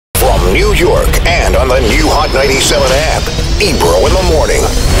New York and on the new Hot 97 app. Ebro in the morning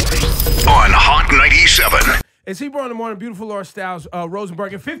on Hot 97. It's Ebro in the morning. Beautiful Laura Styles,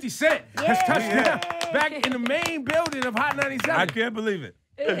 Rosenberg, and 50 Cent has touched down back in the main building of Hot 97. I can't believe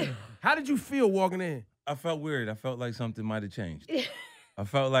it. How did you feel walking in? I felt weird. I felt like something might have changed. I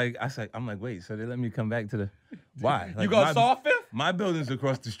felt like I'm like, wait, so they let me come back to the why? Like, you got saw Fifth? My building's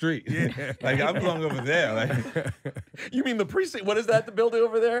across the street. Like I belong over there. Like you mean the precinct? What is that? The building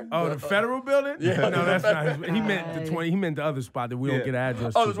over there? Oh, the federal building? Yeah. No, that's not. He meant the 20. He meant the other spot that we don't get an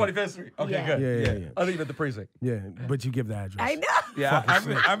address. Oh, to. the 25th Street. Okay, Yeah. good. Yeah. I think you meant the precinct. Yeah, but you give the address. I know. yeah,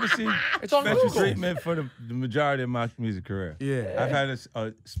 I received It's on special Google. treatment for the majority of my music career. Yeah. I've had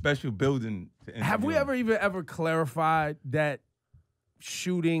a special building. To Have we ever clarified that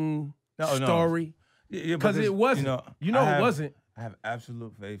shooting story? Yeah, Because it wasn't. It wasn't. I have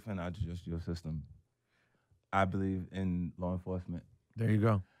absolute faith in our judicial system. I believe in law enforcement. There you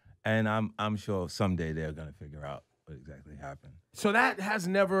go. And I'm sure someday they're gonna figure out what exactly happened. So that has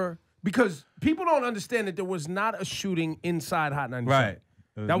never, because people don't understand that there was not a shooting inside Hot 97.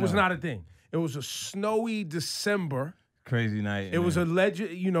 Right. That was not a thing. It was a snowy December. Crazy night. It was a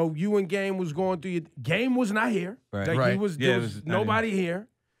legend. You and Game was going through your. Game was not here. Right. Like, Right. There was nobody here.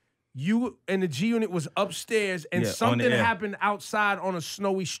 You and the G Unit was upstairs, and something happened outside on a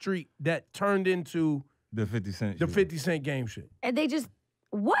snowy street that turned into the 50 Cent. the 50 Cent game shit. And they just,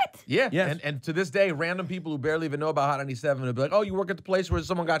 what? Yeah. Yes. And to this day, random people who barely even know about Hot 97 will be like, oh, you work at the place where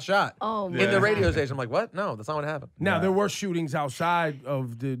someone got shot. Oh, In my the radio God. station. I'm like, what? No, that's not what happened. Now, there were shootings outside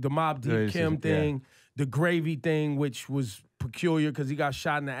of the Mobb Deep There Kim is, thing, the Gravy thing, which was peculiar because he got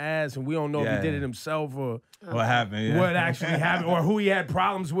shot in the ass, and we don't know if he did it himself or What happened? Yeah. what actually happened or who he had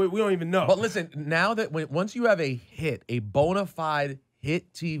problems with. We don't even know. But listen, now that once you have a bona fide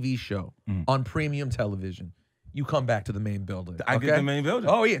hit TV show on premium television, you come back to the main building. I get the main building.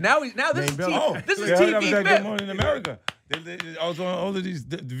 Oh yeah, now this is building. TV. This is I was TV. at Good fit. Morning America. I was on all of these.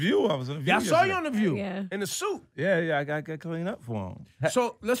 The View. I was on the View. I saw you yesterday. on The View Yeah. in the suit. Yeah. I got cleaned up for him.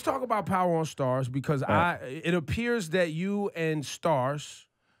 So let's talk about Power on Stars because it appears that you and Stars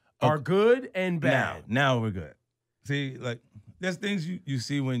are good and bad. Now we're good. See, like there's things you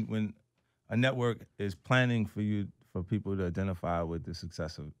see when a network is planning for people to identify with the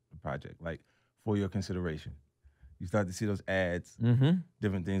success of the project, like for your consideration. You start to see those ads,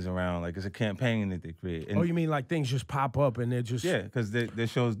 different things around, like it's a campaign that they create. And You mean like things just pop up and they're just because their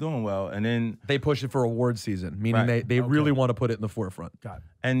show's doing well, and then They push it for award season, meaning Right. they really want to put it in the forefront. got it.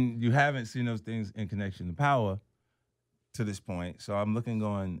 and you haven't seen those things in connection to Power to this point. So I'm looking,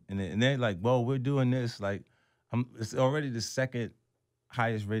 going, and they're like, well, we're doing this. Like, it's already the second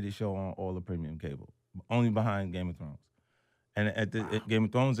highest rated show on all the premium cable, only behind Game of Thrones. And at Game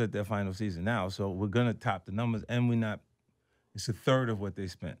of Thrones at their final season now, so we're gonna top the numbers, and it's a third of what they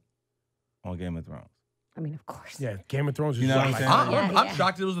spent on Game of Thrones. I mean, of course. Yeah, Game of Thrones is You know what I'm like, saying? I'm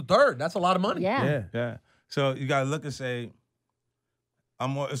shocked it was a third. That's a lot of money. Yeah. Yeah. So you gotta look and say,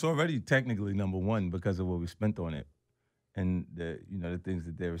 it's already technically number one because of what we spent on it, and the things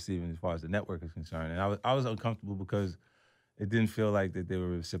that they're receiving as far as the network is concerned. And I was uncomfortable because it didn't feel like that they were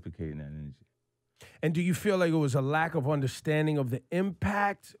reciprocating that energy. And do you feel like it was a lack of understanding of the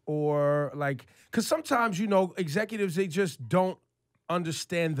impact or like, because sometimes, executives, they just don't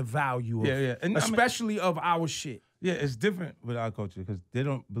understand the value of, Yeah. And especially of our shit. Yeah, it's different with our culture because they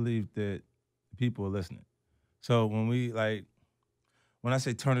don't believe that people are listening. So when I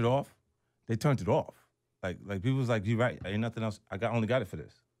say turn it off, they turned it off. Like people was like, you're right, ain't nothing else. Only got it for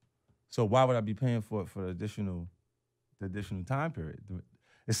this. So why would I be paying for it for the additional time period?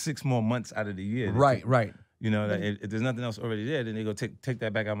 It's 6 more months out of the year. Right. If there's nothing else already there, then they go take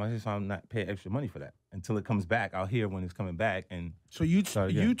that back out of my head, so I'm not paying extra money for that. Until it comes back, I'll hear when it's coming back. And So you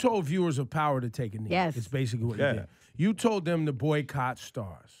start again. told viewers of Power to take a knee. Yes. It's basically what you Yeah. did. You told them to boycott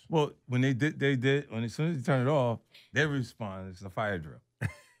Stars. Well, when they did, when as soon as you turn it off, they respond, it's a fire drill.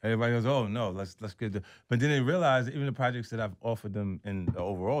 Everybody goes, oh no, let's get the. But then they realize that even the projects that I've offered them in the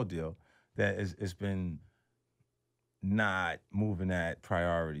overall deal, that it's been not moving at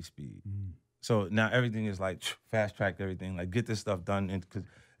priority speed. So now everything is like fast track everything, like get this stuff done. Because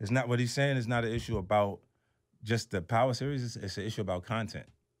it's not what he's saying is not an issue about just the Power series. It's an issue about content,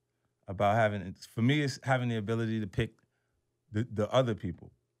 about for me, it's having the ability to pick the other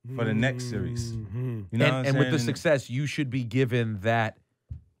people for the next series. You know what I'm And with the saying? success, you should be given that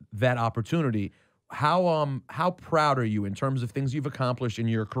opportunity. How proud are you in terms of things you've accomplished in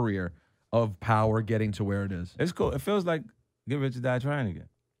your career of Power getting to where it is? It's cool. It feels like Get Rich or Die Trying again.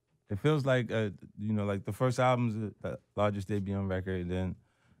 It feels like, like the first album's the largest debut on record, and then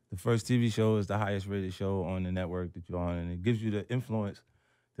the first TV show is the highest rated show on the network that you're on, and it gives you the influence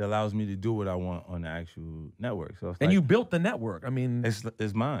that allows me to do what I want on the actual network. So it's And like, you built the network. I mean,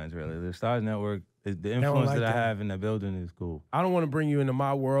 it's mine, really. The Stars Network, the don't influence like that I that. have in that building is cool. I don't want to bring you into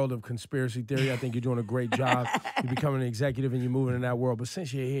my world of conspiracy theory. I think you're doing a great job. You're becoming an executive and you're moving in that world. But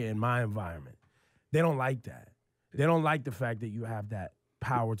since you're here in my environment, they don't like that. They don't like the fact that you have that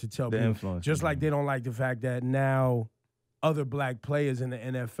power to tell The people. influence, Just like they don't like the fact that now other black players in the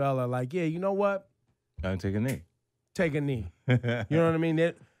NFL are like, yeah, you know what? I take a knee. Take a knee. You know what I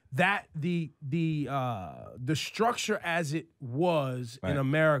mean? The structure as it was in Right.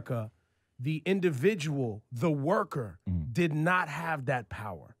 America, the individual, the worker, did not have that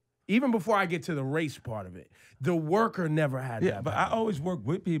power. Even before I get to the race part of it, the worker never had Yeah, that but power. I always work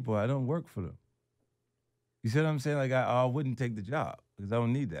with people. I don't work for them. You see what I'm saying? Like, I wouldn't take the job because I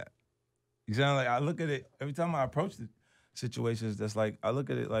don't need that. You see, like, I look at it every time I approach the situations. That's like, I look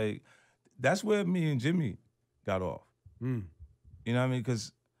at it like, that's where me and Jimmy got off. You know what I mean?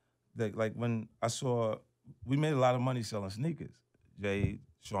 Because like when I saw, we made a lot of money selling sneakers. Jay,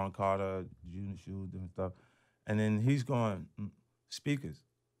 Sean Carter, Junior Shoes, different stuff. And then he's going, speakers.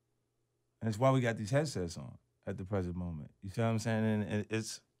 And it's why we got these headsets on at the present moment. You see what I'm saying? And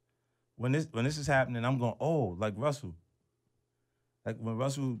it's, when this is happening, I'm going, oh, like Russell. Like when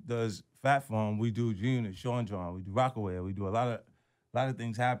Russell does Fat Farm, we do Junior, Sean John, we do Rockaway, we do a lot of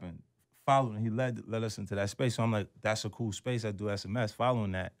things happen. Following, he led us into that space. So I'm like, that's a cool space. I do SMS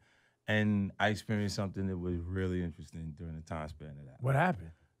following that. And I experienced something that was really interesting during the time span of that. What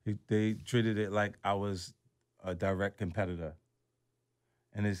happened? They treated it like I was a direct competitor.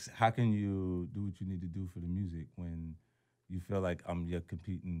 And it's, how can you do what you need to do for the music when you feel like I'm your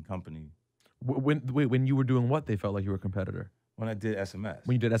competing company? when you were doing what, they felt like you were a competitor? When I did SMS.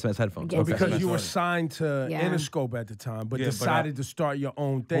 When you did SMS headphones. Yes. Okay. Because you were Sorry. signed to Yeah. Interscope at the time, but Yeah, but decided to start your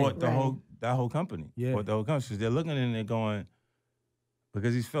own thing. Bought the Right. that whole company. Yeah. Bought the whole company. So they're looking in there going,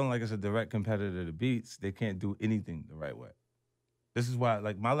 because he's feeling like it's a direct competitor to Beats, they can't do anything the right way. This is why,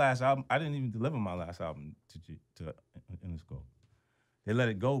 like, my last album, I didn't even deliver my last album to Interscope. They let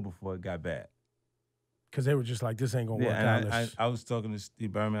it go before it got bad. Because they were just like, this ain't going to work out. And I was talking to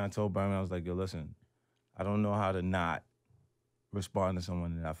Steve Berman. I told Berman, I was like, yo, listen, I don't know how to not respond to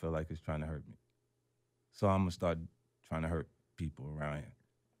someone that I feel like is trying to hurt me. So I'm going to start trying to hurt people around here.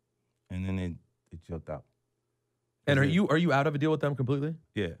 And then it choked out. And are you out of a deal with them completely?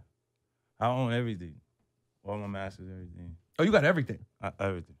 Yeah. I own everything. All my masters, everything. Oh, you got everything.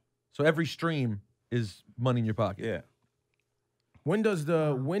 Everything. So every stream is money in your pocket. Yeah. When does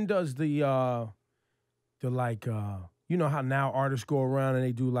the like you know how now artists go around and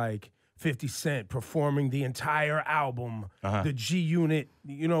they do like 50 Cent performing the entire album, the G Unit,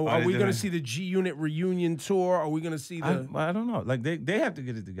 you know, are we gonna see the G Unit reunion tour? Are we gonna see the I don't know. Like they have to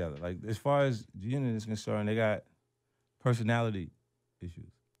get it together. Like as far as G-Unit is concerned, they got personality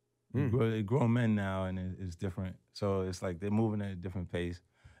issues. They're grown men now, and it's different. So it's like they're moving at a different pace.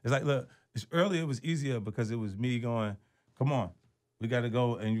 It's like, look, earlier it was easier because it was me going, come on, we got to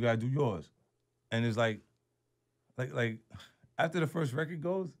go, and you got to do yours. And it's like after the first record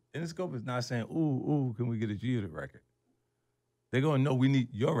goes, Interscope is not saying, ooh, can we get a G-Unit record? They're going, no, we need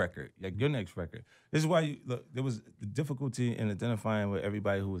your record, like your next record. This is why, there was the difficulty in identifying with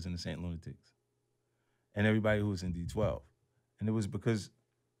everybody who was in the St. Lunatics and everybody who was in D12. And it was because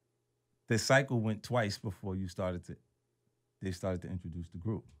the cycle went twice before they started to introduce the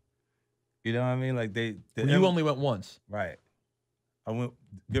group. You know what I mean? Like You only went once. Right. I went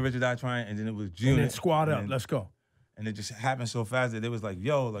Get Rich or Die Trying, and then it was and June. then squad up, let's go. And it just happened so fast that it was like,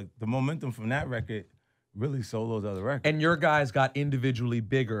 yo, like the momentum from that record really solos other records. And your guys got individually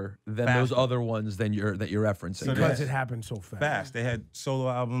bigger than those Faster. other ones that you're referencing. So Because Yeah. it happened so fast. Fast. They had solo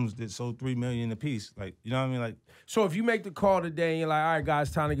albums that sold 3 million a piece. Like, you know what I mean? Like, So if you make the call today and you're like, all right,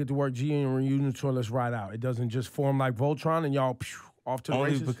 guys, time to get to work, G Unit reunion tour, let's ride out. It doesn't just form like Voltron and y'all off to the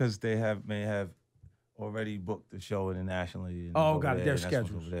only races? because they may have already booked the show internationally. And Oh, over got it. there, Their and that's what's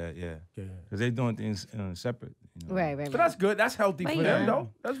schedules. Over there, yeah. Yeah. Because they're doing things separate. You know? Right. But that's good. That's healthy But for them, yeah. though.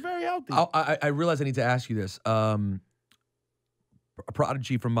 That's very healthy. I realize I need to ask you this.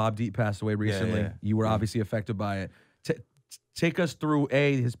 Prodigy from Mobb Deep passed away recently. yeah. You were obviously affected by it. Take us through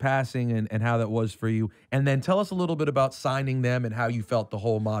his passing and how that was for you, and then tell us a little bit about signing them and how you felt the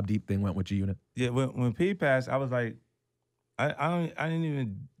whole Mobb Deep thing went with G-Unit. Yeah, when P passed, I was like, I didn't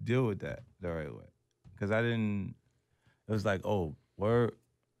even deal with that the right way. Because it was like, oh, word.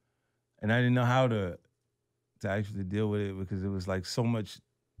 And I didn't know how to actually deal with it because it was like so much,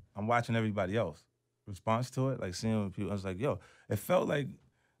 I'm watching everybody else response to it, like seeing people, I was like, yo, it felt like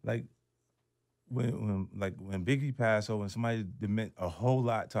when Biggie passed or when somebody that meant a whole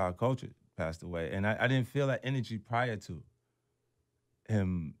lot to our culture passed away. And I didn't feel that energy prior to.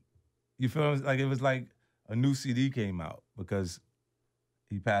 him. You feel like it was like a new CD came out because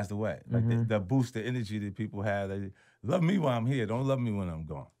he passed away. Like the boost, the energy that people had. Like, love me while I'm here. Don't love me when I'm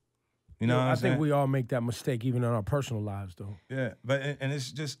gone. You know what I'm saying? I think we all make that mistake, even in our personal lives, though. Yeah, but and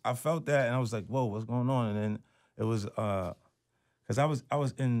it's just I felt that, and I was like, "Whoa, what's going on?" And then it was because I was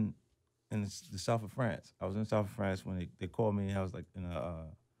in the south of France. I was in south of France when they called me, and I was like in a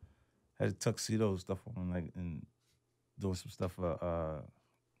had a tuxedo stuff on, like, and doing some stuff for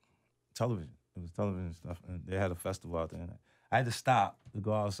television. It was television stuff, and they had a festival out there. And I had to stop to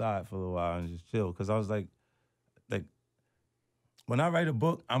go outside for a little while and just chill because I was like. When I write a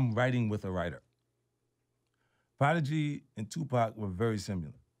book, I'm writing with a writer. Prodigy and Tupac were very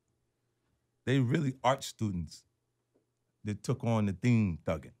similar. They really art students that took on the theme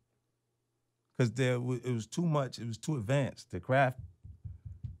thugging. Because it was too much, it was too advanced. The craft,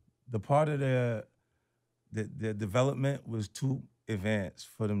 the part of their development was too advanced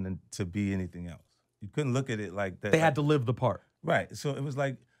for them to be anything else. You couldn't look at it like that. They had to live the part. Right, so it was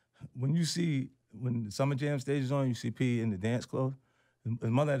like, when the Summer Jam stage is on, you see P in the dance clothes.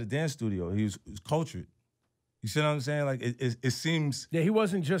 His mother had a dance studio. He was cultured. You see what I'm saying? Like, it seems... Yeah, he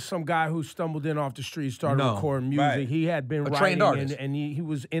wasn't just some guy who stumbled in off the street, started recording music. Right. He had been writing, trained artist. and he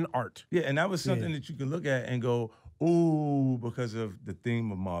was in art. Yeah, and that was something that you could look at and go, ooh, because of the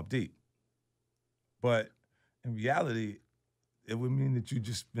theme of Mobb Deep. But in reality, it would mean that you've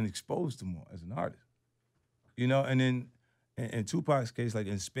just been exposed to more as an artist. You know, and then in Tupac's case, like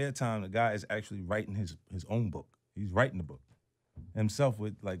in spare time, the guy is actually writing his own book. He's writing the book himself.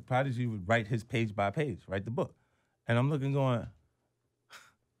 With like Prodigy would write his page by page, write the book, and I'm looking going,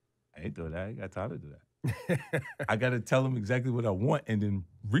 I ain't doing that. I ain't got time to do that. I got to tell him exactly what I want and then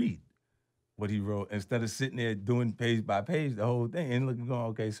read what he wrote instead of sitting there doing page by page the whole thing and looking going,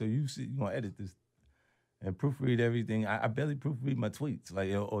 okay, so you gonna edit this and proofread everything. I barely proofread my tweets, like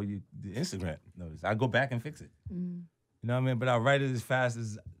or the Instagram notice. I go back and fix it. You know what I mean? But I write it as fast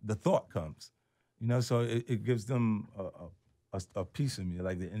as the thought comes. You know, so it gives them a piece of me,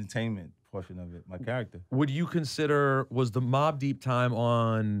 like the entertainment portion of it, my character. Would you consider, was the Mobb Deep time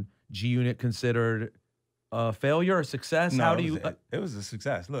on G Unit considered a failure or success? No, How do you? It was a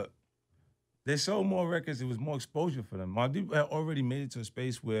success. Look, they sold more records. It was more exposure for them. Mobb Deep had already made it to a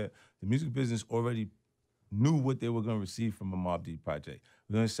space where the music business already knew what they were going to receive from a Mobb Deep project.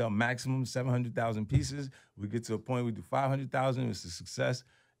 We're going to sell maximum 700,000 pieces. We get to a point we do 500,000. It's a success.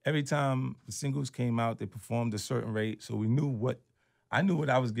 Every time the singles came out, they performed a certain rate, so I knew what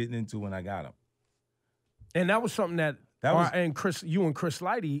I was getting into when I got them. And that was something that and Chris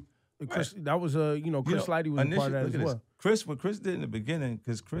Lighty, that was Chris Lighty was a part of that as well. What Chris did in the beginning,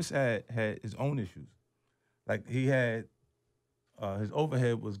 because Chris had his own issues. Like he had his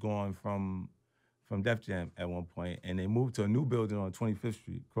overhead was going from Def Jam at one point, and they moved to a new building on 25th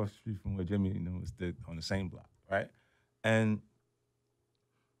Street, across the street from where Jimmy was on the same block, right? And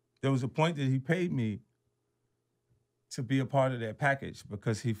there was a point that he paid me to be a part of that package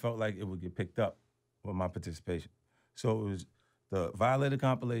because he felt like it would get picked up with my participation. So it was the Violator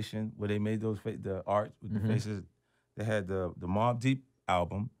compilation where they made the art with the faces. They had the Mobb Deep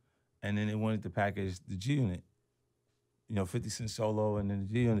album, and then they wanted to package the G Unit. 50 Cent solo and then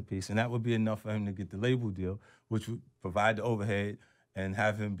the G Unit piece. And that would be enough for him to get the label deal, which would provide the overhead and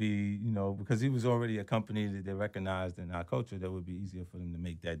have him be, because he was already a company that they recognized in our culture, that would be easier for them to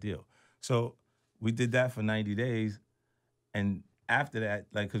make that deal. So we did that for 90 days. And after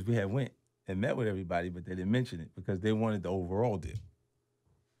that, because we had went and met with everybody, but they didn't mention it because they wanted the overall deal.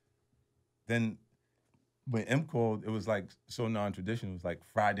 Then when M called, it was like so non-traditional. It was like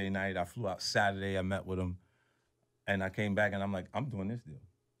Friday night. I flew out Saturday. I met with him. And I came back and I'm like, I'm doing this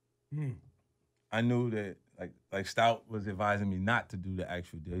deal. I knew that like Stout was advising me not to do the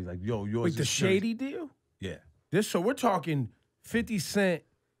actual deal. He's like, yo, yours Wait, is the Shady deal? Yeah. So we're talking 50 Cent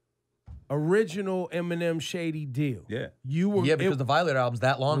original Eminem Shady deal. Yeah. Because the Violator album's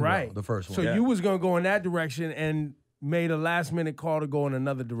that long ago, the first one. So you was gonna go in that direction and made a last minute call to go in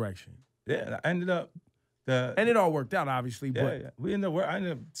another direction. Yeah, I ended up and it all worked out, obviously. I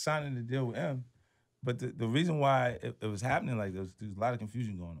ended up signing the deal with M. But the reason why it was happening like this, there's a lot of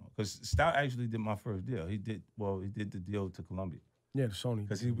confusion going on. Because Stout actually did my first deal. He did the deal to Columbia. Yeah, the Sony.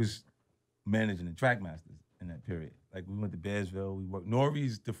 Because he was managing the Trackmasters in that period. Like we went to Bearsville, we worked.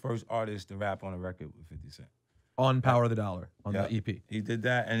 Nori's the first artist to rap on a record with 50 Cent. On Power of the Dollar, on the EP. He did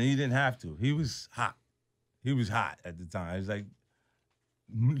that, and he didn't have to. He was hot. He was hot at the time. It was like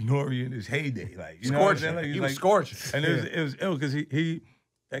Nori in his heyday. Like, scorching. Like, he was scorching. And it was ill because he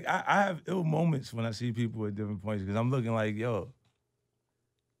like I have ill moments when I see people at different points because I'm looking like, yo,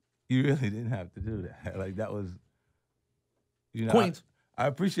 you really didn't have to do that. Like that was, Queens. I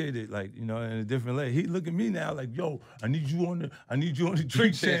appreciate it, like, you know, in a different way. He look at me now like, yo, I need you on the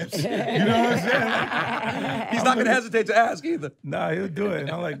Drink Champs. You know what I'm saying? He's not gonna hesitate to ask either. Nah, he'll do it. And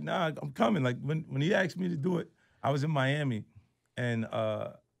I'm like, nah, I'm coming. Like when he asked me to do it, I was in Miami, and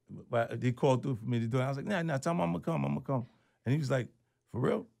he called through for me to do it. I was like, nah, tell him I'm gonna come. And he was like, for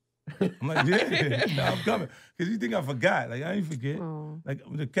real? I'm like, yeah, nah, I'm coming. Because you think I forgot. Like, I ain't forget. Aww. Like,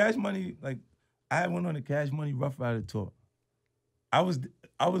 the Cash Money, like, I went on the Cash Money Rough Rider tour. I was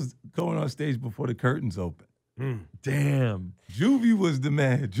going on stage before the curtains opened. Damn. Juvie was the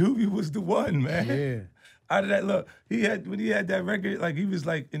man. Juvie was the one, man. Yeah. Out of that, look, when he had that record, like, he was,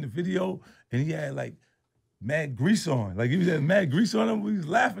 like, in the video, and he had, like, mad grease on. Like, he was had mad grease on him. We was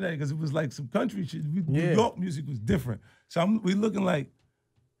laughing at it because it was, like, some country shit. New York music was different. So we looking like,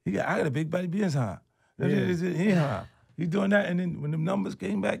 I got a big body being high. He high. He doing that, and then when the numbers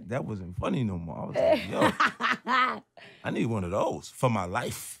came back, that wasn't funny no more. I was like, yo, I need one of those for my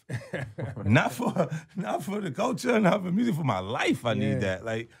life. not for the culture, not for music, for my life. I need that.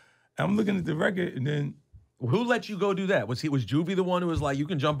 Like, I'm looking at the record, and then Who let you go do that? Was Juvie the one who was like, you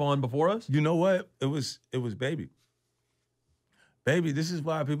can jump on before us? you know what? It was Baby. Baby, this is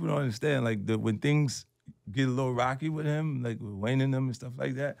why people don't understand. Like, when things get a little rocky with him, like with Wayne and them and stuff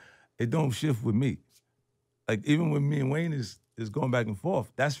like that, it don't shift with me. Like, even when me and Wayne is going back and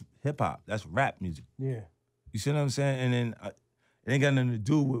forth, that's hip-hop. That's rap music. Yeah. You see what I'm saying? And then it ain't got nothing to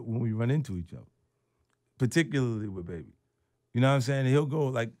do with when we run into each other, particularly with Baby. You know what I'm saying? And he'll go,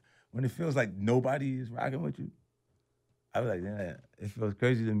 like, when it feels like nobody is rocking with you, I was like, yeah, it feels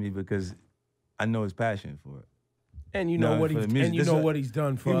crazy to me because I know his passion for it. And you know what for the he's music. and you This know is- what he's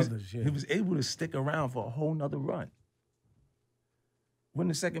done for others. Yeah. He was able to stick around for a whole nother run. When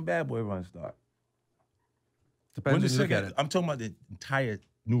the second Bad Boy run start? Depends When when the you look at second, it. I'm talking about the entire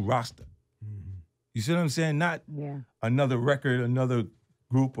new roster. You see what I'm saying? Not Yeah. another record, another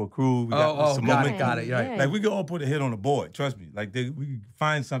group or crew. We got some got moment- it, got it. Right. Yeah. Like, we can all put a hit on the board, trust me. Like, we can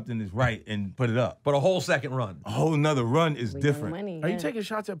find something that's right and put it up. But a whole second run. A whole nother run is We got different. money, Are you yeah. taking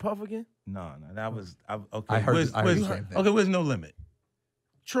shots at Puff again? No, that was, okay. I heard where's the same thing. Okay, where's No Limit?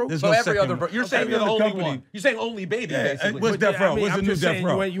 True. There's So no every second other, run. you're Okay, saying every you're the other only company. one. You're saying only Baby, Yeah, basically. where's Death Row? I mean, Where's the I'm new just Death saying,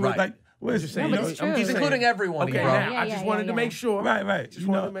 Row? you went- Like, where's just saying, No, but you know, it's I'm true. just He's saying- including everyone, Okay, Ebro. now, I just wanted to make sure. Right. Just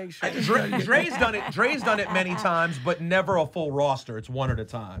wanted to make sure. Dre's done it. Dre's done it many times, but never a full roster. It's one at a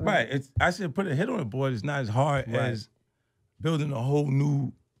time. Right. I said put a hit on the board. It's not as hard as building a whole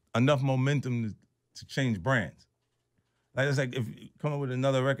new, enough momentum to change brands. Like, it's like if you come up with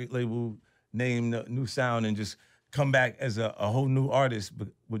another record label, name the new sound, and just come back as a whole new artist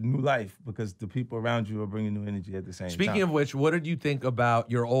with new life because the people around you are bringing new energy at the same time. Speaking of which, what did you think about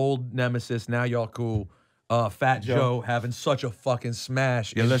your old nemesis, now y'all cool, Fat Joe, having such a fucking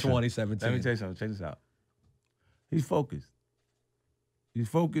smash in listen, 2017? Let me tell you something. Check this out. He's focused. He's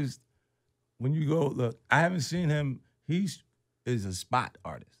focused. When you go, look, I haven't seen him. He is a spot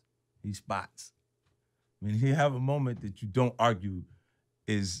artist. He spots. I mean, he have a moment that you don't argue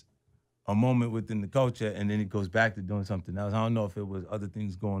is a moment within the culture, and then he goes back to doing something else. I don't know if it was other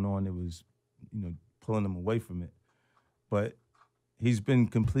things going on that was, pulling him away from it. But he's been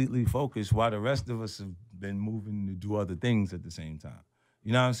completely focused while the rest of us have been moving to do other things at the same time.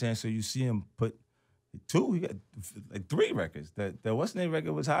 You know what I'm saying? So you see him put he got like 3 records. That What's Name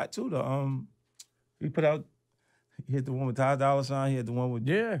record was hot too. He put out, he had the one with Ty Dolla $ign, he had the one with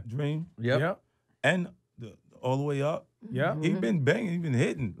Dream. Yep. And All the Way Up. Yeah. He been banging, he been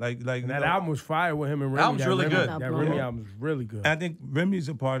hitting. Like And that album was fire with him and Remy. Album's That really Remy- good. That Remy album was really good. I think Remy's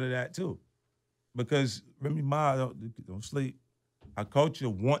a part of that too. Because Remy Ma, don't sleep. Our culture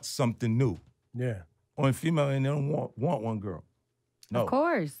wants something new. Yeah. On female, and they don't want one girl. No. Of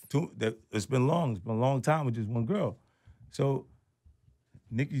course. It's been long. It's been a long time with just one girl. So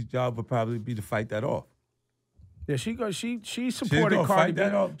Nicki's job would probably be to fight that off. Yeah, she supported gonna Cardi fight B.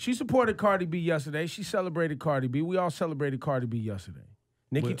 that off? She supported Cardi B yesterday. She celebrated Cardi B. We all celebrated Cardi B yesterday.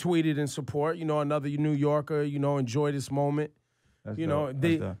 Nicki tweeted in support. Another New Yorker. Enjoy this moment. That's You dope. know, That's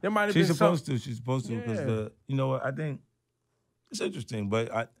they- dope. there might have She's been supposed some- to. She's supposed to because Yeah. you know what? I think it's interesting, but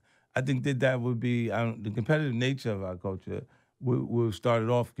I think that would be the competitive nature of our culture. We started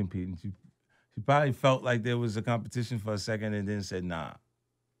off competing. She probably felt like there was a competition for a second and then said nah,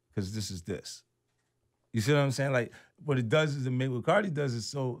 because this is this. You see what I'm saying? Like what it does is what Cardi does is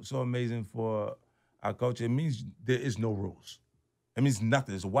so amazing for our culture. It means there is no rules. It means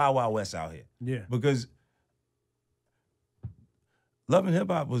nothing. It's a wild, wild west out here. Yeah. Because Love and Hip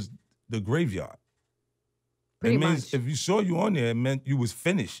Hop was the graveyard. Pretty it means much. if you saw you on there, it meant you was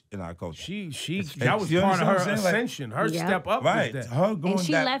finished in our culture. That was you part of understand her what I'm saying? Like- ascension. Her Yeah. step up Right. was that. Her going And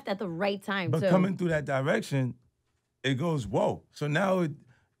she that, left at the right time, but too. coming through that direction, it goes, whoa. So now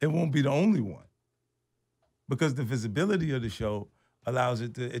it won't be the only one. Because the visibility of the show allows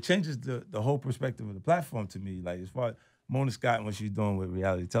it changes the whole perspective of the platform to me. Like as far as Mona Scott and what she's doing with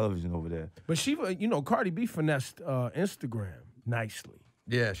reality television over there. But she, Cardi B finessed Instagram nicely.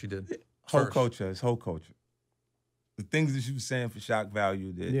 Yeah, she did. Whole First. culture, it's whole culture. The things that she was saying for shock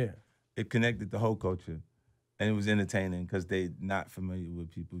value, that it connected the whole culture. And it was entertaining because they're not familiar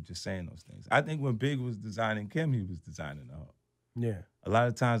with people just saying those things. I think when Big was designing Kim, he was designing her. Yeah. A lot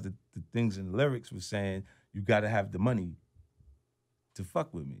of times the things in the lyrics was saying, you got to have the money to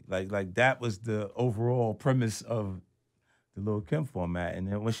fuck with me. Like that was the overall premise of the Lil' Kim format. And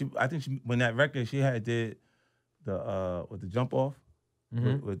then when that record she had did with the Jump Off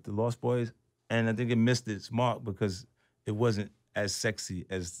with the Lost Boys, and I think it missed its mark because it wasn't as sexy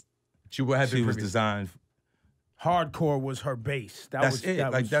as she was designed. Hardcore was her base. That's it.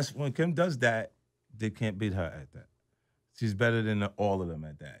 That's when Kim does that, they can't beat her at that. She's better than all of them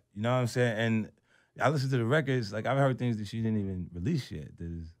at that. You know what I'm saying? And I listened to the records. Like I've heard things that she didn't even release yet.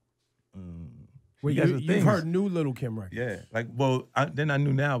 You've heard new Little Kim records. Yeah. Like, then I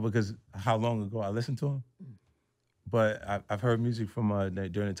knew now because how long ago I listened to them. But I've heard music from her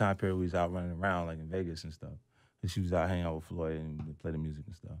during the time period we was out running around, like in Vegas and stuff. And she was out hanging out with Floyd and play the music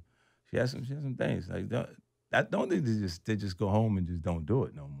and stuff. She has some things. Like I don't think they just go home and just don't do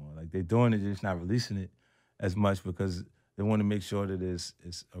it no more. Like they're doing it, they're just not releasing it as much because they want to make sure that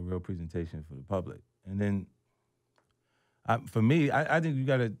it's a real presentation for the public. And then, for me, I think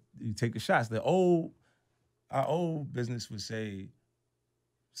you take the shots. Our old business would say,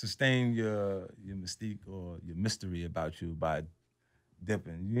 sustain your mystique or your mystery about you by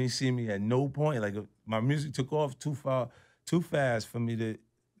dipping. You ain't see me at no point. Like my music took off too fast for me to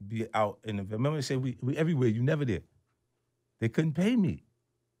be out in the. Remember they said we everywhere. You never there. They couldn't pay me.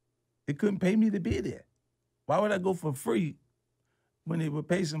 They couldn't pay me to be there. Why would I go for free when they would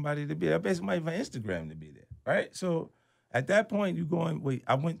pay somebody to be there? I pay somebody for Instagram to be there, right? So at that point, you going, wait,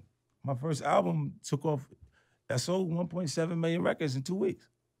 my first album took off, I sold 1.7 million records in 2 weeks.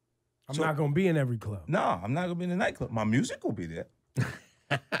 I'm not going to be in every club. No, I'm not going to be in the nightclub. My music will be there.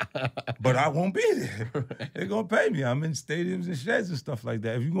 But I won't be there. They're going to pay me. I'm in stadiums and sheds and stuff like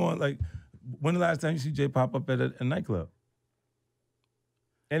that. If you're going, like, when the last time you see Jay pop up at a nightclub?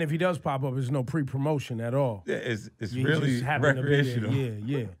 And if he does pop up, there's no pre-promotion at all. Yeah, it's You really just happen to be there. recreational.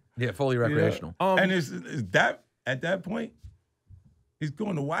 Yeah. Yeah, fully recreational. And it's that at that point, he's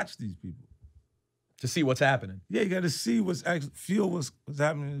going to watch these people. To see what's happening. Yeah, you got to see what's happening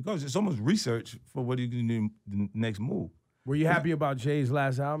in the culture. It's almost research for what you can do the next move. Were you happy about Jay's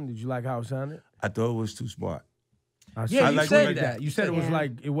last album? Did you like how it sounded? I thought it was too smart. Yeah, you like said that. that. You said it was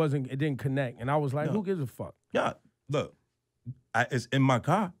like it didn't connect, and I was like, who gives a fuck? Yeah, look, it's in my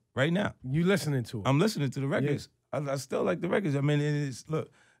car right now. You listening to it? I'm listening to the records. I still like the records. I mean, it's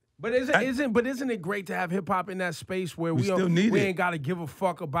look. But isn't it great to have hip hop in that space where we still need it. ain't got to give a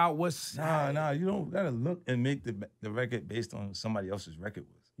fuck about what's Nah, you don't gotta look and make the record based on somebody else's record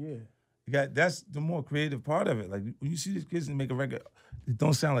was. Yeah. That's the more creative part of it. Like when you see these kids and make a record, it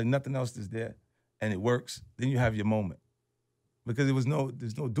don't sound like nothing else is there, and it works. Then you have your moment, because there's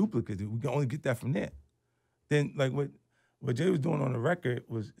no duplicate. We can only get that from there. Then like what Jay was doing on the record it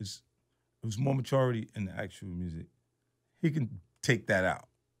was more maturity in the actual music. He can take that out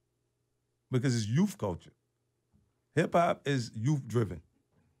because it's youth culture. Hip hop is youth driven,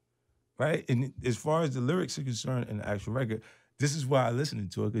 right? And as far as the lyrics are concerned in the actual record, this is why I listen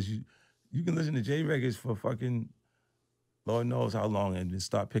to it, because you can listen to Jay records for fucking Lord knows how long and then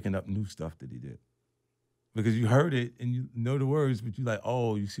start picking up new stuff that he did. Because you heard it and you know the words, but you like,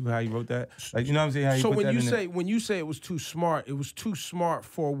 oh, you see how he wrote that? Like, you know what I'm saying? How he So put that when you say it was too smart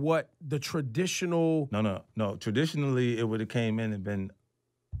for what the traditional. No. Traditionally, it would have came in and been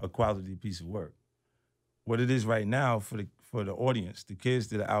a quality piece of work. What it is right now for the audience, the kids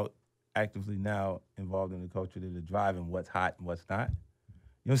that are out actively now involved in the culture, that are driving what's hot and what's not.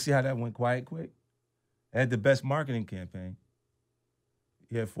 You don't see how that went quiet quick? It had the best marketing campaign.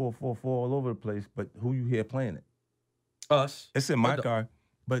 You had 444 all over the place, but who you hear playing it? Us. It's in my car.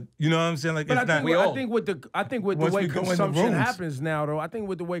 But you know what I'm saying? Like, But it's I think with the way consumption rooms. happens now, though, I think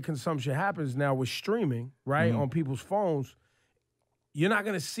with the way consumption happens now with streaming, right, on people's phones, you're not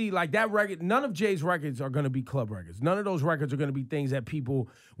gonna see like that record. None of Jay's records are gonna be club records. None of those records are gonna be things that people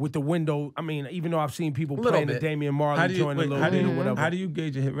with the window. I mean, even though I've seen people playing the Damian Marley joint a little bit or whatever. How do you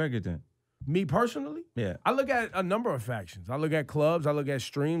gauge a hit record then? Me personally? Yeah. I look at a number of factions. I look at clubs, I look at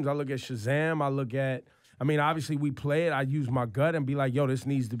streams, I look at Shazam, obviously we play it. I use my gut and be like, yo, this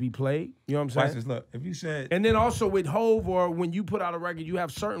needs to be played. You know what I'm saying? Watch this, look. If you said... And then also with Hove, or when you put out a record, you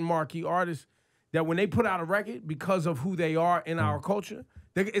have certain marquee artists that when they put out a record, because of who they are in our culture,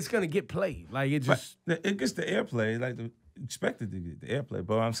 it's gonna get played. Like it just it gets the airplay, like expected to get the airplay.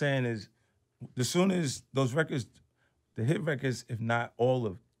 But what I'm saying is, as soon as those records, the hit records, if not all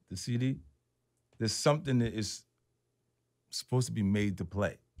of the CD, there's something that is supposed to be made to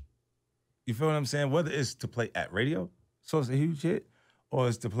play. You feel what I'm saying? Whether it's to play at radio, so it's a huge hit, or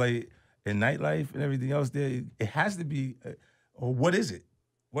it's to play in nightlife and everything else there, it has to be, or what is it?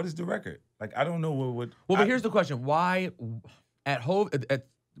 What is the record? Like, I don't know what Well, but here's the question. Why, at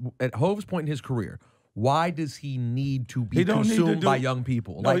Hove's point in his career, why does he need to be consumed by young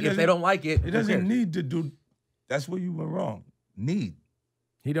people? No, like, if they don't like it, he doesn't need to do, that's where you went wrong. Need.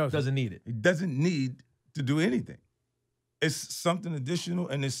 he doesn't need it. He doesn't need to do anything. It's something additional,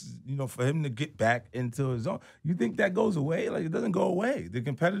 and it's, for him to get back into his own. You think that goes away? Like, it doesn't go away. The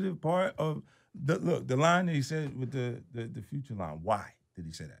competitive part of the line that he said with the future line. Why did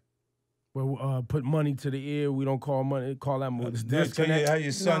he say that? well, put money to the ear. We don't call money. Call that money. How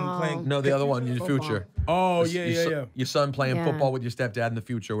your son playing? No, the other one, your future. Oh Your son playing Yeah. football with your stepdad in the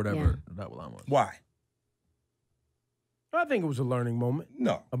future, whatever Yeah. that line was. Why? I think it was a learning moment.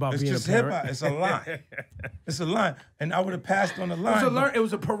 No, About it's being a just hip parent. hop. It's a line. It's a line, and I would have passed on the line. It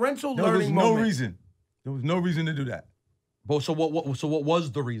was a parental There was learning no moment. reason. There was no reason to do that. But so what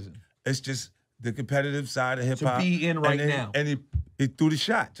was the reason? It's just the competitive side of hip hop. To be in right now. And he threw the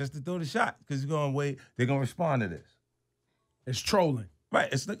shot, just to throw the shot, because he's going to wait. They're going to respond to this. It's trolling. Right.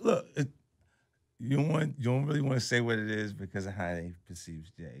 It's like, look, you don't really want to say what it is because of how he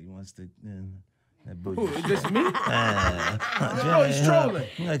perceives Jay. He wants to. Who, is this me? No, it's trolling.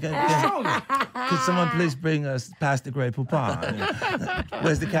 It's trolling. Could someone please bring us past the Grey Poupon?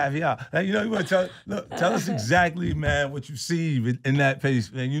 Where's the caviar? Like, you want to tell us exactly, man, what you see in that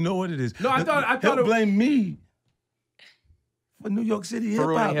piece, man. You know what it is. No, I thought he'll blame me for New York City hip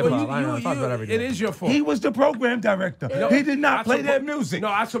For hop. ruining hip-hop. I know, I talk about everything. It is your fault. He was the program director. He did not play their music. No,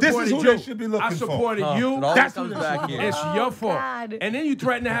 I This supported is who you. they should be looking I for. supported Huh. you. It always That's comes what back here. It's your fault. God. And then you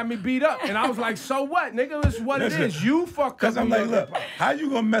threatened to have me beat up. And I was like, so what, nigga? It's what Listen, it is. You fucked up. Because I'm New like, York look, hip-hop. how you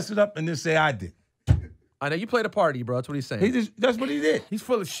gonna mess it up and then say I did? I know you played a party, bro. That's what he's saying. That's what he did. He's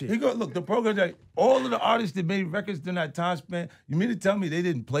full of shit. He go, look, the program, like, all of the artists that made records during that time span, you mean to tell me they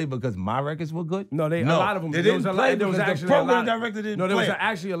didn't play because my records were good? No, a lot of them. They there didn't was play there was because actually the a program lot. director didn't No, there was play.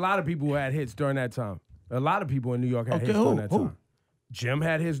 actually a lot of people who had hits during that time. A lot of people in New York had hits who? during that Who? time. Jim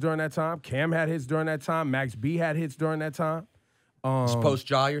had hits during that time. Cam had hits during that time. Max B had hits during that time. Post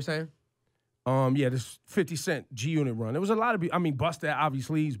Jaw, you're saying? Yeah, this 50 Cent G Unit run. There was a lot of people. I mean, Busta,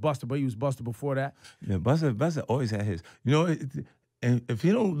 obviously, he's Busta, but he was Busta before that. Yeah, Busta always had hits. You know, and if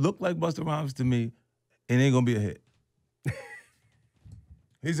he don't look like Busta Rhymes to me, it ain't gonna be a hit.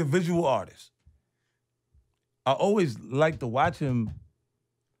 He's a visual artist. I always like to watch him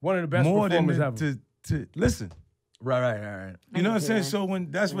One of the best more than performers ever. to listen. Right. You know what I'm saying? So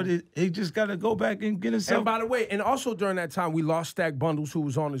when that's what he just got to go back and get himself. And by the way, and also during that time, we lost Stack Bundles, who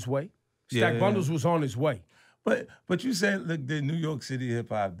was on his way. Stack Yeah. Bundles was on his way. But you said, look, the New York City hip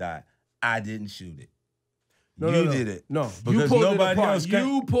hop died. I didn't shoot it. No, you no. did it. No, you Because pulled nobody it apart. else can.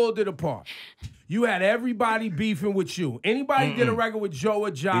 You pulled it apart. You had everybody beefing with you. Anybody did a record with Joe or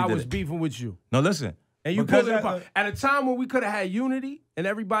Ja He did was it. beefing with you. No, listen. And you Because pulled it I- apart. At a time when we could have had unity and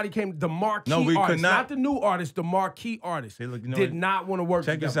everybody came, the marquee No, we could artists, not. the new artists, the marquee artists Hey, look, you know did what? not want to work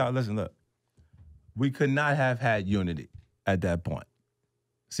Check together. this out. Listen, look. We could not have had unity at that point.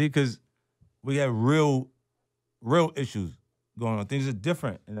 See, because we had real issues going on. Things are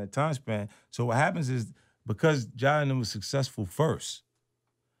different in that time span. So what happens is, because Ja and them was successful first,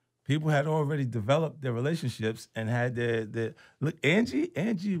 people had already developed their relationships and had their look. Angie,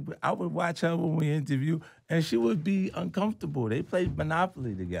 I would watch her when we interview, and she would be uncomfortable. They played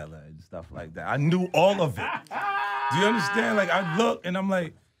Monopoly together and stuff like that. I knew all of it. Do you understand? Like, I look and I'm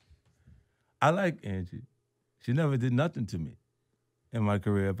like, I like Angie. She never did nothing to me in my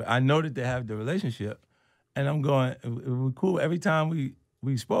career, but I know that they have the relationship, and I'm going, it was cool. Every time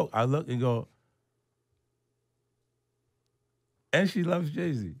we spoke, I look and go, and she loves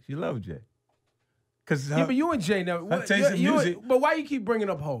Jay-Z. She loves Jay. Yeah, but you and Jay now. Her taste in music. But why you keep bringing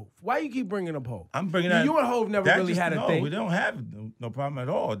up Hov? Why you keep bringing up Hov? I'm bringing You that. and Hov never that really had a no, thing. we don't have no problem at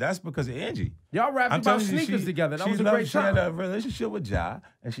all. That's because of Angie. Y'all rapped I'm about telling you, sneakers together. That she was a loved- great She had time. a relationship with Ja,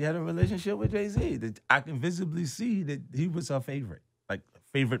 and she had a relationship with Jay-Z. That I can visibly see that he was her favorite, like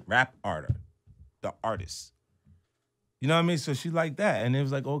favorite rap artist. You know what I mean? So she liked that, and it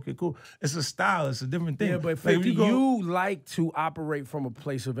was like, okay, cool. It's a style. It's a different thing. Yeah, but Like, 50, go- you like to operate from a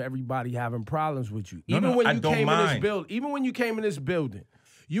place of everybody having problems with you. No, Even no, when I you don't came in this mind. building,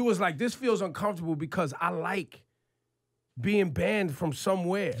 you was like, this feels uncomfortable because I like being banned from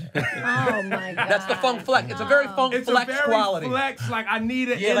somewhere. Oh my God. That's the funk flex. It's a very funk It's flex a very quality. flex. Like I need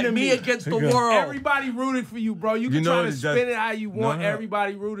an Yeah, enemy. like me against the world. Everybody rooted for you, bro. You can know try what to it does? spin it how you want. No.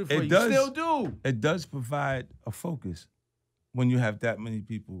 Everybody rooted for It you. does. Still do. It does provide a focus when you have that many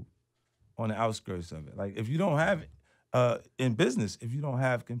people on the outskirts of it. Like if you don't have in business, if you don't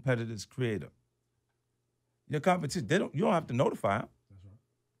have competitors creator, your competition, you don't have to notify them.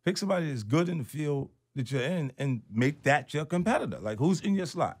 Pick somebody that's good in the field that you're in and make that your competitor. Like who's in your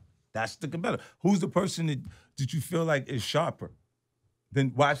slot? That's the competitor. Who's the person that you feel like is sharper?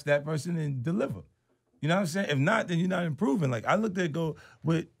 Then watch that person and deliver. You know what I'm saying? If not, then you're not improving. Like I looked at go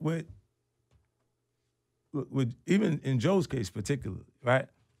with even in Joe's case particularly, right?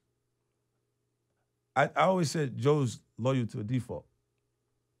 I always said Joe's loyal to a default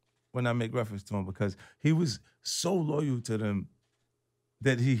when I make reference to him because he was so loyal to them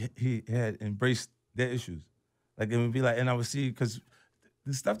that he had embraced their issues. Like it would be like, and I would see, because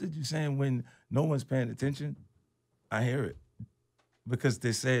the stuff that you're saying when no one's paying attention, I hear it. Because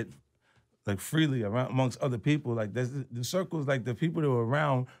they say it like freely around amongst other people. Like there's the circles, like the people that were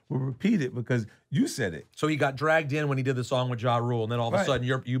around will repeat it because you said it. So he got dragged in when he did the song with Ja Rule, and then all of a Right.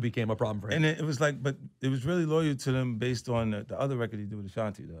 sudden you became a problem for him. And it was like, but it was really loyal to them based on the other record he did with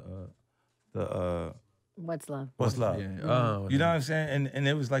Ashanti, the What's love? What's Love. Yeah. Oh, You know what I'm saying? And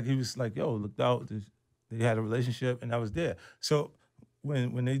it was like, he was like, yo, looked out. They had a relationship and I was there. So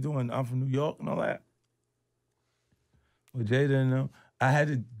when they doing I'm from New York and all that, with Jada and them, I had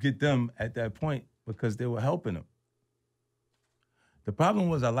to get them at that point because they were helping them. The problem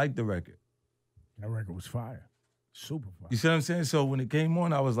was I liked the record. That record was fire. Super fire. You see what I'm saying? So when it came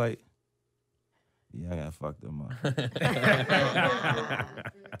on, I was like, yeah, I gotta fuck them up.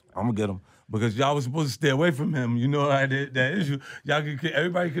 I'm gonna get him. Because y'all was supposed to stay away from him. You know, I did that issue.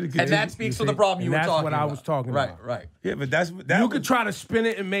 Everybody could have continued. And that speaks to the problem you were that's talking what about. I was talking right, about. Right, Yeah, but that You was, could try to spin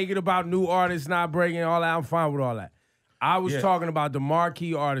it and make it about new artists not breaking all that. I'm fine with all that. I was Yeah. talking about the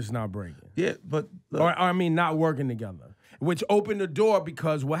marquee artists not breaking. Yeah, but look, Or I mean, not working together, which opened the door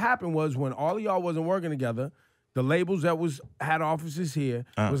because what happened was when all of y'all wasn't working together, the labels that had offices here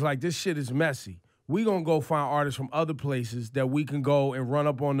was like, this shit is messy. We gonna go find artists from other places that we can go and run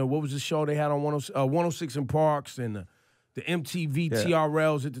up on what was the show they had on 106 in Parks and the MTV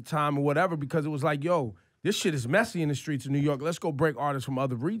TRLs at the time or whatever, because it was like, yo, this shit is messy in the streets of New York. Let's go break artists from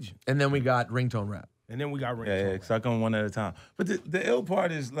other regions. And then we got ringtone rap. And then we got ringtone. yeah, because I come one at a time. But the ill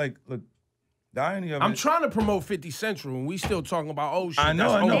part is like, look, the irony of I'm it. trying to promote 50 Central, and we still talking about, oh, shit, I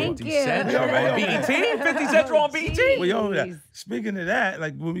know, that's I know. over. Thank 50 you. Cent. We already BET? 50 Central on BET? Well, yo, Jeez. speaking of that,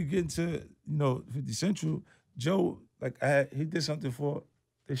 like when we get into 50 Central, Joe, like he did something for.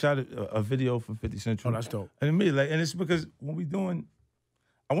 They shot a video for 50 Central. Oh, that's dope. And me, like, and it's because when we doing,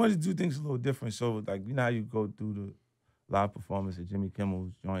 I wanted to do things a little different. So like, you know how you go through the live performance at Jimmy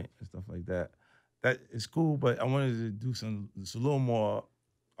Kimmel's joint and stuff like that. That is cool, but I wanted to do something a little more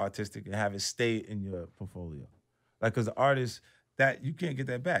artistic and have it stay in your portfolio. Like, because the artist, that you can't get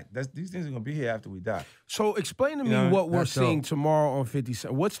that back. These things are gonna be here after we die. So explain to me know, what we're that's seeing dope. tomorrow on 50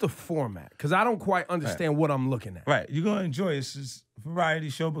 Cent. What's the format? Because I don't quite understand what I'm looking at. Right, you're gonna enjoy it. It's just a variety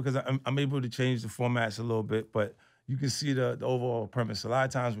show because I'm able to change the formats a little bit, but you can see the overall premise. A lot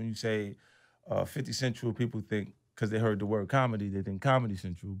of times when you say 50 Central, people think, because they heard the word comedy, they think Comedy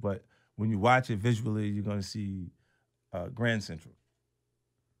Central, but when you watch it visually, you're gonna see Grand Central.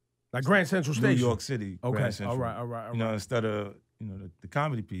 Like Grand Central Station. New York City, Okay, Grand Central. all right. You know, instead of the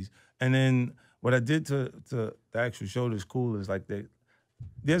comedy piece. And then what I did to the actual show that's cool is like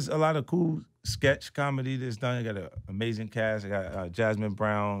there's a lot of cool sketch comedy that's done. I got an amazing cast. I got Jasmine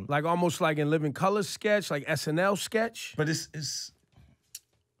Brown. Like almost like in Living Color sketch, like SNL sketch. But it's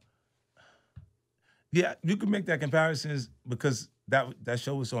yeah, you can make that comparisons because that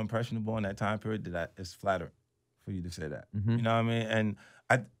show was so impressionable in that time period that it's flattering for you to say that. Mm-hmm. You know what I mean? And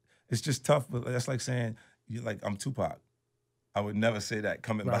it's just tough, but that's like saying I'm Tupac. I would never say that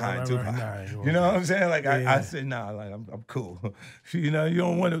coming behind Tupac. You know what I'm saying? Like I say, nah, like I'm cool. You know, you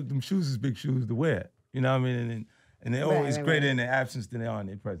don't want them shoes is big shoes to wear. You know what I mean? And they're always greater in their absence than they are in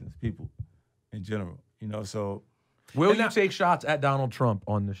their presence. People, in general. You know, so Will you take shots at Donald Trump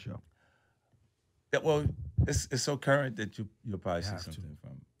on this show? yeah, well, it's so current that you'll probably see something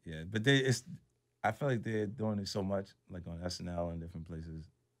from. Yeah, but I feel like they're doing it so much, like on SNL and different places.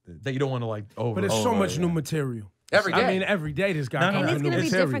 That you don't want to like over. But it's so much new material. Every day. I mean, every day this guy No, comes And no, with it's new going to be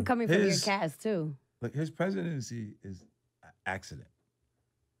material. different coming from your His- cast, too. Like his presidency is an accident.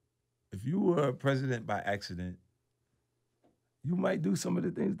 If you were president by accident, you might do some of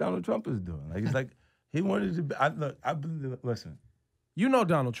the things Donald Trump is doing. Like it's like he wanted to be. I believe. Listen, You know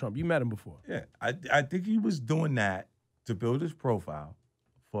Donald Trump. You met him before. yeah, I think he was doing that to build his profile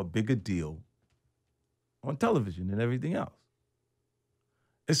for a bigger deal on television and everything else.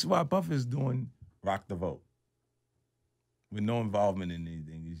 This is why Buff is doing Rock the Vote with no involvement in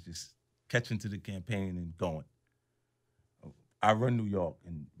anything. He's just catching to the campaign and going. I run New York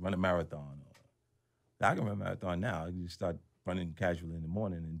and run a marathon. I can run a marathon now. You just start running casually in the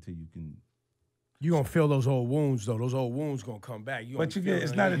morning until you can. You're going to feel those old wounds, though. Those old wounds going to come back. But you get,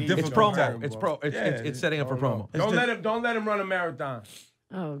 it's not a It's difficult promo. time. It's setting up for promo. Don't let him run a marathon.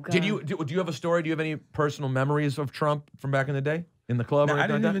 Oh, God. Do you have a story? Do you have any personal memories of Trump from back in the day in the club? Now, or I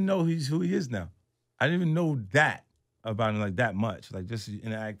anything didn't like even know he's who he is now. I didn't even know that about him like that much. Like just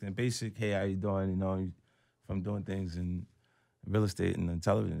interacting, basic, hey, how you doing? You know, from doing things in real estate and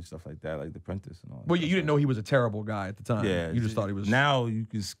television and stuff like that, like The Apprentice and all that. Well, you didn't know he was a terrible guy at the time. Yeah. You just thought he was. Now you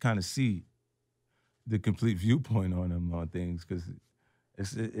can kind of see the complete viewpoint on him on things because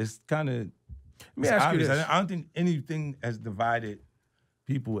it's kind of. Let me ask you this. I don't think anything has divided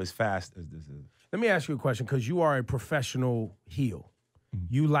people as fast as this is. Let me ask you a question, because you are a professional heel.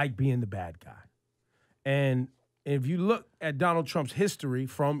 You like being the bad guy. And if you look at Donald Trump's history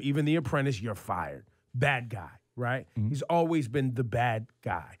from even The Apprentice, you're fired. Bad guy, right? He's always been the bad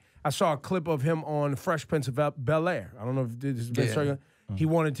guy. I saw a clip of him on Fresh Prince of Bel-Air. I don't know if this has been circulating. He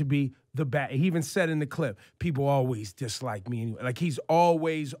wanted to be the bad. He even said in the clip, people always dislike me anyway. Like he's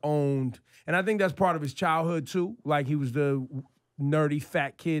always owned. And I think that's part of his childhood too. Like he was the nerdy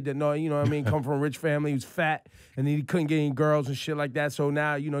fat kid that you know what I mean, come from a rich family. He was fat and then he couldn't get any girls and shit like that. So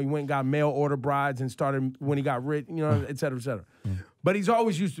now, you know, he went and got mail order brides and started when he got rich, you know, et cetera, et cetera. But he's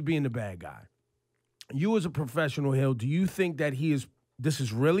always used to being the bad guy. You as a professional heel, do you think that this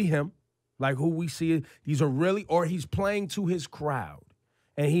is really him? Like who we see, these are really, or he's playing to his crowd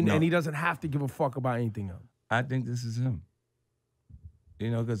and he doesn't have to give a fuck about anything else? I think this is him. You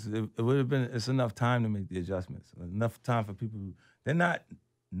know, because it would have been, it's enough time to make the adjustments. Enough time for people, they're not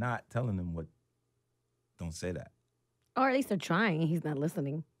telling them don't say that. Or at least they're trying. He's not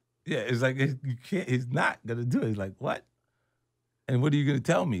listening. Yeah, it's like, you can't, he's not going to do it. He's like, what? And what are you going to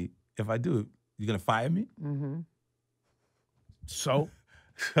tell me if I do it? You're going to fire me? Mm-hmm. So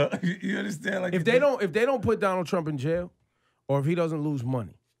you understand? Like if they don't put Donald Trump in jail, or if he doesn't lose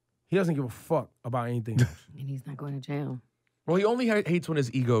money, he doesn't give a fuck about anything else. And he's not going to jail. Well, he only hates when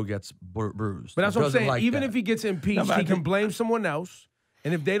his ego gets bruised. But that's He what I'm doesn't saying. like Even that. if he gets impeached, he can blame someone else.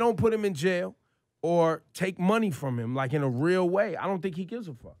 And if they don't put him in jail or take money from him, like in a real way, I don't think he gives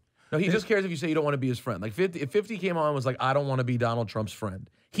a fuck. No, he just cares if you say you don't want to be his friend. Like if 50 came on and was like, I don't want to be Donald Trump's friend,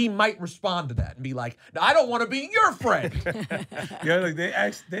 he might respond to that and be like, I don't want to be your friend. Yeah, like they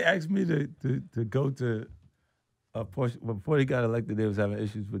asked me to go to a portion before he got elected. They was having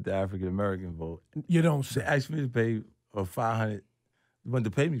issues with the African American vote. You don't They say. asked me to pay $500. They wanted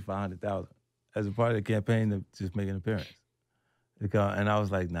to pay me $500,000 as a part of the campaign to just make an appearance. And I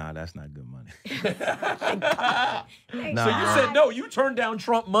was like, nah, that's not good money. So you said no. You turned down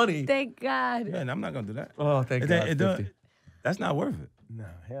Trump money. Thank God. Yeah, and I'm not gonna do that. Oh, thank God. 50. That's not worth it. Nah,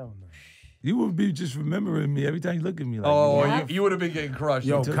 hell no. You would be just remembering me every time you look at me. Like, Oh, Yeah. you would have been getting crushed.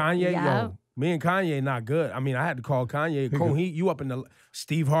 Yo, too. Kanye, Yeah. yo, me and Kanye not good. I mean, I had to call Kanye. Cole, you up in the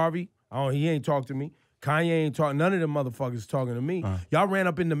Steve Harvey? Oh, he ain't talked to me. Kanye ain't talking. None of them motherfuckers talking to me. Y'all ran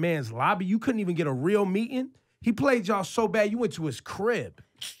up in the man's lobby. You couldn't even get a real meeting. He played y'all so bad. You went to his crib.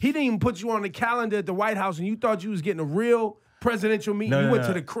 He didn't even put you on the calendar at the White House, and you thought you was getting a real presidential meeting. You went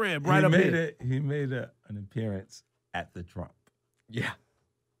to the crib right up here. He made an appearance at the Trump. Yeah.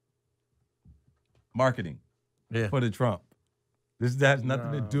 Marketing Yeah. for the Trump. This has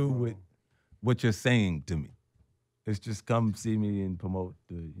nothing to do with what you're saying to me. It's just come see me and promote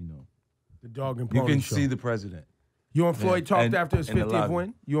The dog and you pony can show. see the president. You and Floyd talked and- after his in the 50th lobby.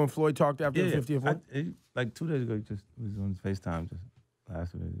 win? You and Floyd talked after his 50th win? Like 2 days ago, he just was on FaceTime just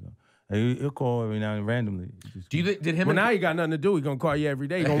last 2 days ago. And he'll call every now and randomly. Do you think, did him Well, and, now he got nothing to do. He gonna call you every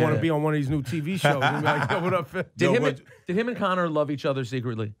day. He gonna want to be on one of these new TV shows. He'll be like, yo, what up, Phil? did him and Connor love each other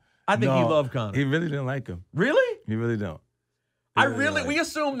secretly? I think he loved Connor. He really didn't like him. Really? He really don't. We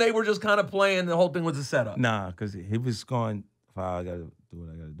assumed they were just kind of playing. The whole thing was a setup. Nah, because he was going, I gotta do what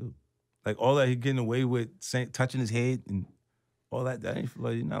I gotta do. Like all that he getting away with, touching his head and all that. That ain't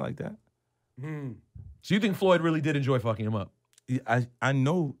Floyd. He's not like that. So you think Floyd really did enjoy fucking him up? I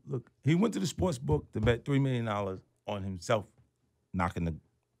know. Look, he went to the sports book to bet $3 million on himself knocking the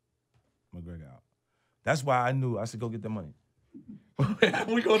McGregor out. That's why I knew I said go get the money.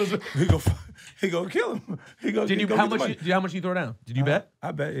 we go to. He go kill him. He go. Did you? go How get the much? money. How much you throw down? Did you bet?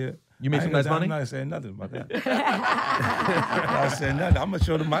 I bet. Yeah. You made some nice money? I'm not saying nothing about that. I'm not saying nothing. I'm gonna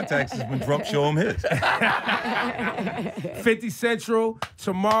show them my taxes when Trump show him his. 50 Central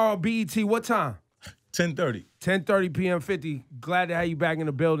tomorrow, BET. What time? 10:30. 10:30 p.m. 50. Glad to have you back in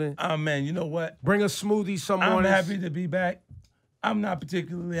the building. Oh, man, you know what? Bring a smoothie some I'm mornings. happy to be back. I'm not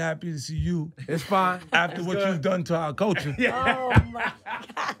particularly happy to see you It's fine. after what you've done to our culture. Oh my.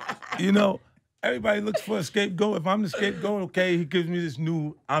 You know, everybody looks for a scapegoat. If I'm the scapegoat, okay, he gives me this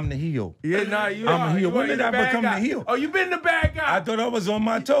new, I'm the heel. Yeah, nah, you I'm are. a heel. You When are. did You're I the bad become guy. the heel? Oh, you been the bad guy. I thought I was on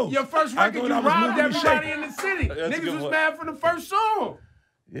my toes. Your first I record, thought you I was robbed moving the everybody shape. in the city. That's a Niggas good was one. mad from the first song.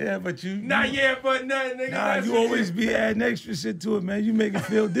 Yeah, but you. Nah, yeah, but nah, nigga. Nah, that's you it. always be adding extra shit to it, man. You make it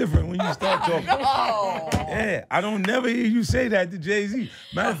feel different when you start talking. Yeah, I don't never hear you say that to Jay-Z.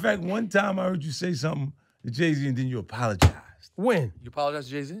 Matter of fact, one time I heard you say something to Jay-Z and then you apologized. When? You apologize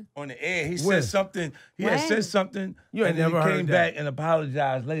to Jay-Z? On the air, he When? said something. He had When? said something, You ain't and then never he heard came that. back and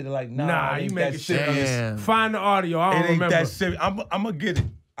apologized later. Like, nah, it you ain't make that it serious. Damn. Find the audio. I It don't ain't remember. that serious. I'm gonna get it.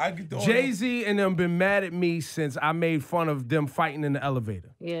 I get the audio. Jay-Z and them been mad at me since I made fun of them fighting in the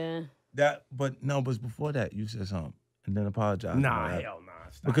elevator. Yeah. But before that, you said something and then apologized. Nah, about that. hell nah.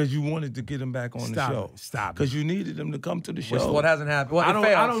 Stop. Because you wanted to get him back on Stop the show. it. Stop it. Because you needed him to come to the show. Which what hasn't happened. Well, I it don't.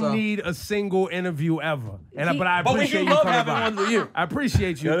 failed, I don't so. need a single interview ever. But I But we appreciate do you love coming having by. one with you. I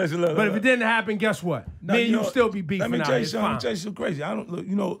appreciate you. Yeah, listen, look, but if look. it didn't happen, guess what? Now, Me and you know, still be beefing Let me out tell here. you It's something. Let me fine. tell you something crazy. I don't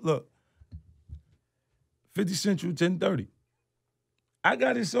look. Look. 50 Central 10:30. I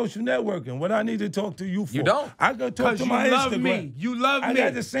got his social networking. What I need to talk to you for? You don't. I go talk Because to you my love Instagram. me. You love I me.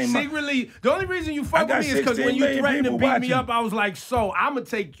 got the same. Secretly, the only reason you fuck got with me is because 16 when you million threatened to people beat me watching. up, I was like, so I'm going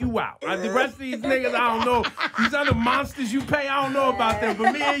to take you out. The rest of these niggas, I don't know. These other monsters you pay, I don't know about them.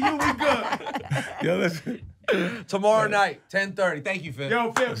 But me and you, we good. Yo, listen. Tomorrow night, 10:30. Thank you, Phil.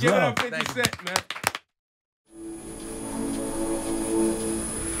 Yo, Phil, give it up love. 50 Cent, man.